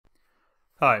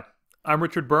Hi, I'm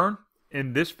Richard Byrne.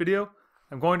 In this video,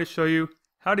 I'm going to show you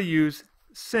how to use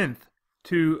Synth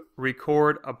to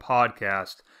record a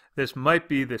podcast. This might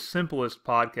be the simplest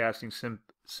podcasting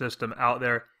system out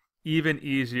there, even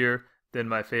easier than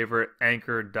my favorite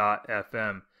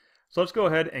Anchor.fm. So let's go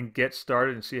ahead and get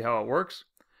started and see how it works.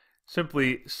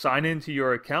 Simply sign into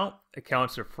your account.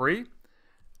 Accounts are free.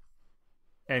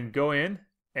 And go in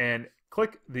and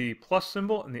click the plus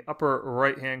symbol in the upper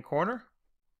right-hand corner.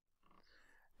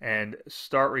 And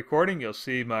start recording. You'll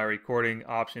see my recording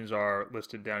options are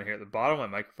listed down here at the bottom. My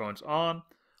microphone's on.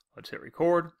 Let's hit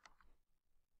record.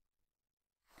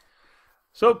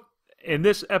 So in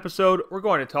this episode, we're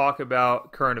going to talk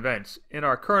about current events. In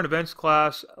our current events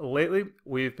class lately,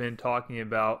 we've been talking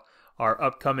about our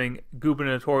upcoming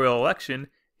gubernatorial election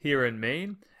here in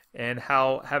Maine and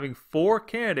how having 4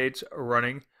 candidates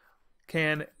running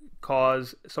can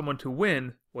cause someone to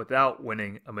win without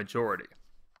winning a majority.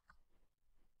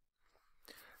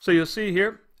 So you'll see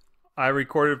here, I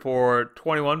recorded for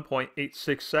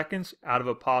 21.86 seconds out of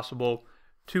a possible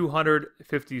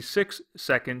 256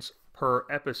 seconds per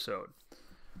episode.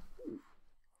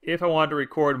 If I wanted to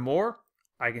record more,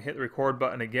 I can hit the record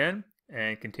button again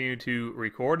and continue to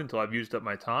record until I've used up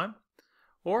my time.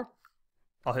 Or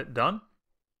I'll hit done.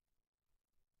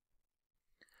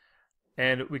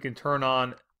 And we can turn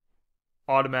on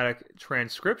automatic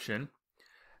transcription.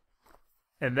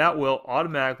 And that will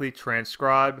automatically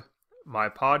transcribe my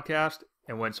podcast.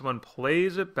 And when someone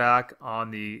plays it back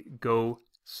on the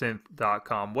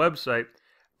GoSynth.com website,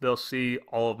 they'll see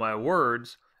all of my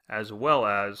words as well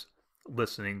as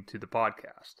listening to the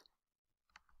podcast.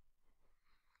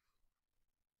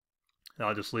 And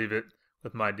I'll just leave it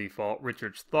with my default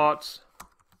Richard's thoughts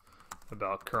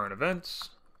about current events.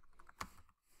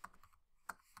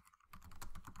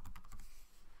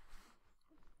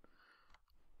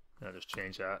 I'll just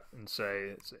change that and say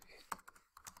it's a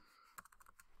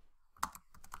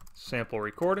sample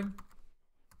recording.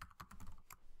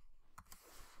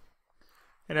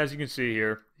 And as you can see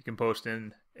here, you can post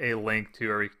in a link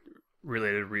to a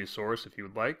related resource if you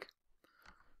would like.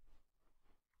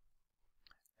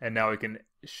 And now we can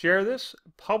share this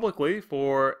publicly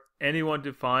for anyone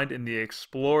to find in the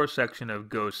Explore section of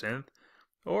GoSynth,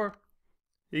 or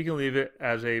you can leave it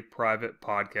as a private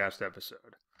podcast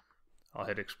episode. I'll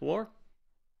hit Explore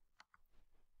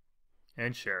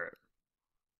and share it.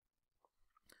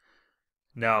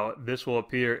 Now this will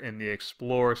appear in the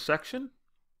Explore section.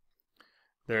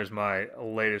 There's my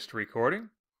latest recording.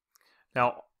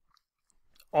 Now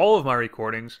all of my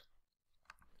recordings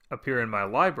appear in my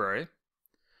library,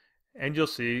 and you'll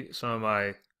see some of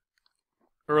my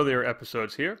earlier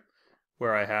episodes here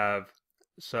where I have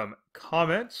some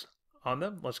comments on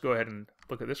them. Let's go ahead and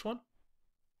look at this one.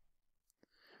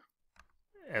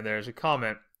 And there's a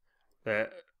comment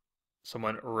that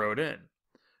someone wrote in.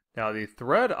 Now the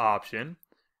thread option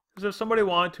is if somebody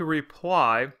wanted to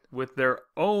reply with their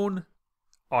own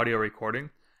audio recording,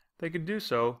 they could do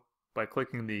so by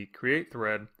clicking the create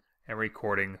thread and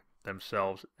recording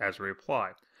themselves as a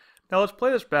reply. Now let's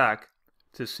play this back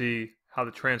to see how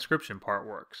the transcription part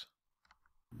works.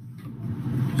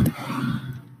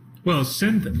 Well,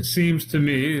 Synth seems to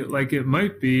me like it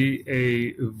might be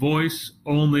a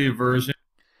voice-only version.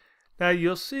 Now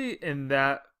you'll see in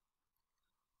that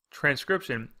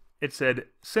transcription, it said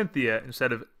Cynthia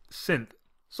instead of Synth.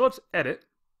 So let's edit.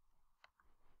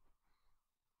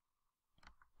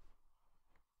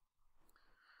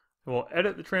 We'll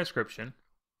edit the transcription.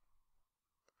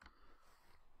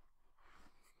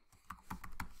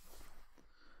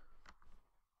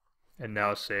 And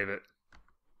now save it.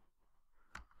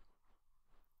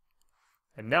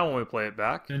 And now when we play it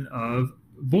back, Of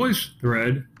voice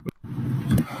thread.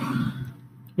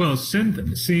 Well,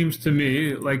 Synth seems to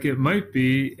me like it might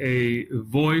be a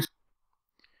voice.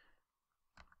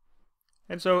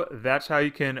 And so that's how you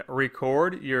can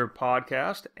record your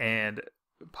podcast and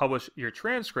publish your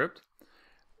transcript.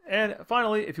 And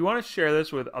finally, if you want to share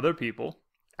this with other people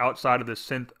outside of the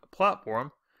Synth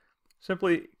platform,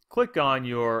 simply click on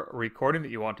your recording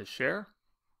that you want to share.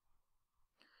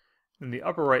 In the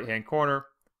upper right-hand corner,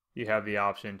 you have the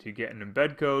option to get an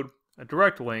embed code, a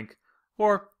direct link,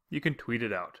 or you can tweet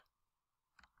it out.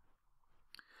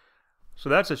 So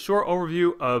that's a short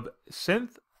overview of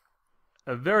Synth,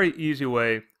 a very easy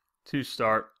way to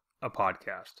start a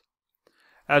podcast.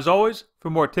 As always, for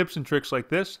more tips and tricks like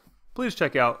this, please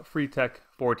check out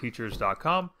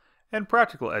freetech4teachers.com and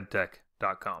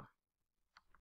practicaledtech.com.